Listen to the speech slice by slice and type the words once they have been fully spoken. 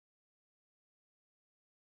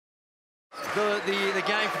The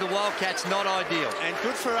game for the Wildcats not ideal. And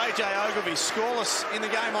good for AJ Ogilvy, scoreless in the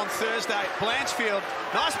game on Thursday. Blanchfield,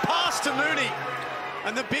 nice pass to Mooney.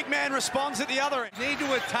 And the big man responds at the other end. Need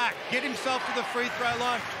to attack, get himself to the free throw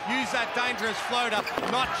line, use that dangerous floater,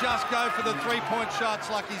 not just go for the three-point shots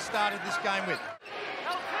like he started this game with.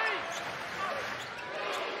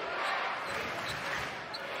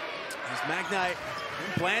 There's Magnate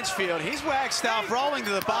and Blanchfield. Here's Wagstaff rolling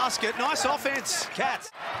to the basket. Nice offense, Cats.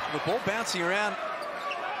 The ball bouncing around.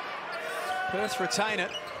 Perth retain it.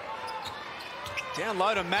 Down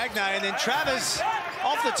low to Magnate, and then Travers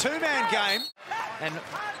off the two-man game. And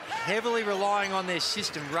heavily relying on their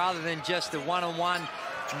system rather than just the one-on-one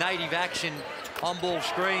native action on-ball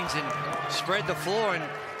screens and spread the floor, and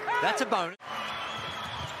that's a bonus.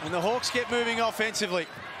 And the Hawks get moving offensively.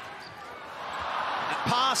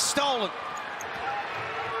 Pass stolen.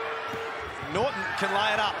 Norton can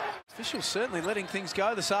lay it up. Officials certainly letting things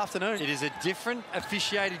go this afternoon. It is a different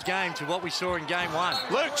officiated game to what we saw in game one.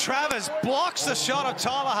 Luke Travers blocks the shot of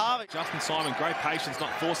Tyler Harvey. Justin Simon, great patience,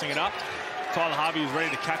 not forcing it up. Tyler Harvey is ready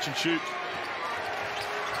to catch and shoot.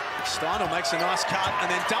 Steindl makes a nice cut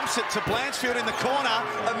and then dumps it to Blanchfield in the corner.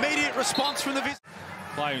 Immediate response from the visit.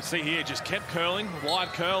 Play, you see here, just kept curling, wide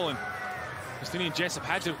curl, and Justinian Jessup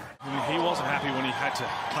had to. He wasn't happy when he had to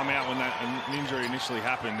come out when that injury initially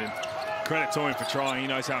happened. And credit to him for trying. He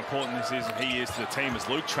knows how important this is, and he is to the team as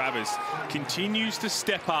Luke Travers continues to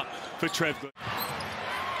step up for Trev.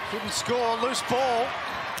 Couldn't score, loose ball.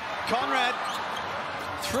 Conrad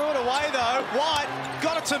threw it away though. White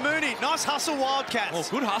got it to Mooney. Nice hustle, Wildcats. Well,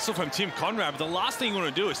 good hustle from Tim Conrad, but the last thing you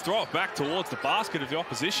want to do is throw it back towards the basket of the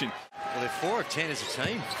opposition. Well, they're 4 of 10 as a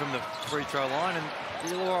team from the free throw line, and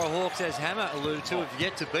the Illawarra Hawks, as Hammer alluded to, have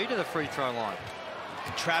yet to be to the free throw line.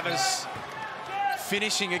 And Travers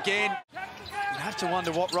finishing again. You have to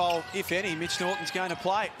wonder what role, if any, Mitch Norton's going to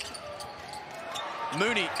play.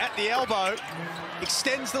 Mooney at the elbow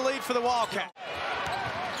extends the lead for the Wildcat.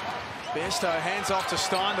 Bairstow hands off to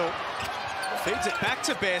Steindl. Feeds it back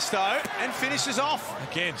to Bairstow and finishes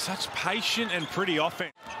off. Again, such patient and pretty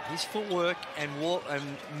offense. His footwork and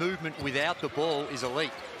movement without the ball is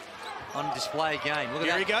elite. On display again. Look at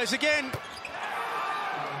Here that. he goes again.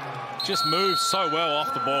 Just moves so well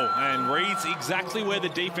off the ball and reads exactly where the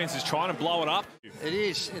defense is trying to blow it up. It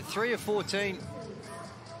is 3 of 14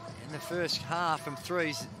 in the first half from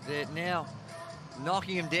threes. They're now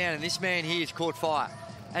knocking him down, and this man here has caught fire.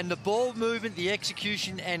 And the ball movement, the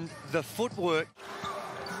execution, and the footwork.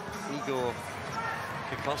 Igor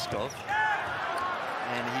Kokoskov.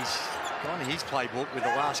 And he's gone to his playbook with the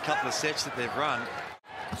last couple of sets that they've run.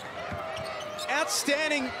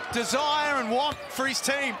 Outstanding desire and want for his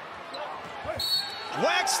team.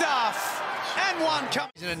 Wagstaff, and one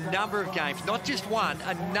comes. In a number of games, not just one,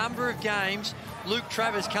 a number of games, Luke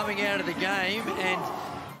Travers coming out of the game, and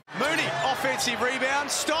Mooney, offensive rebound.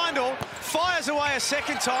 Steindl fires away a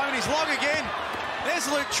second time, and he's long again. There's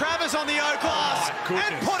Luke Travers on the O-glass,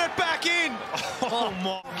 and put it back in. Oh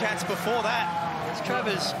my. Cats before that. it's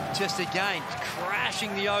Travers just again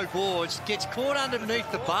crashing the O boards, gets caught underneath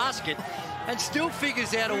the basket, and still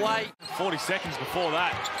figures out a way. 40 seconds before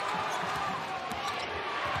that.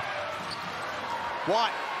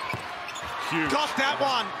 White. Huge. Got that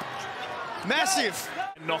one. Massive.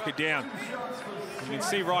 Knock it down. You can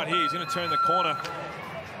see right here, he's going to turn the corner.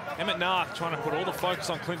 Emmett Nark trying to put all the focus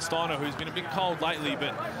on Clint Steiner, who's been a bit cold lately,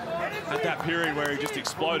 but at that period where he just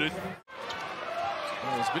exploded.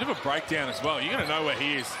 Well, there's a bit of a breakdown as well. You're going to know where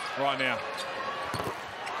he is right now.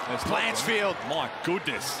 There's Blanchfield. My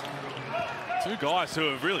goodness. Two guys who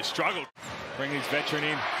have really struggled. Bring his veteran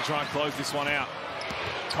in to try and close this one out.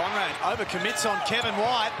 Conrad overcommits on Kevin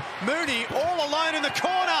White. Mooney all alone in the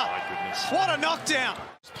corner. My goodness. What a knockdown.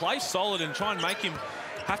 Play solid and try and make him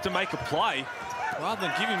have to make a play rather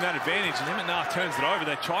than give him that advantage. And Emmett Nark turns it over.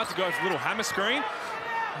 They tried to go for a little hammer screen.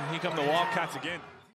 And here come the Wildcats again.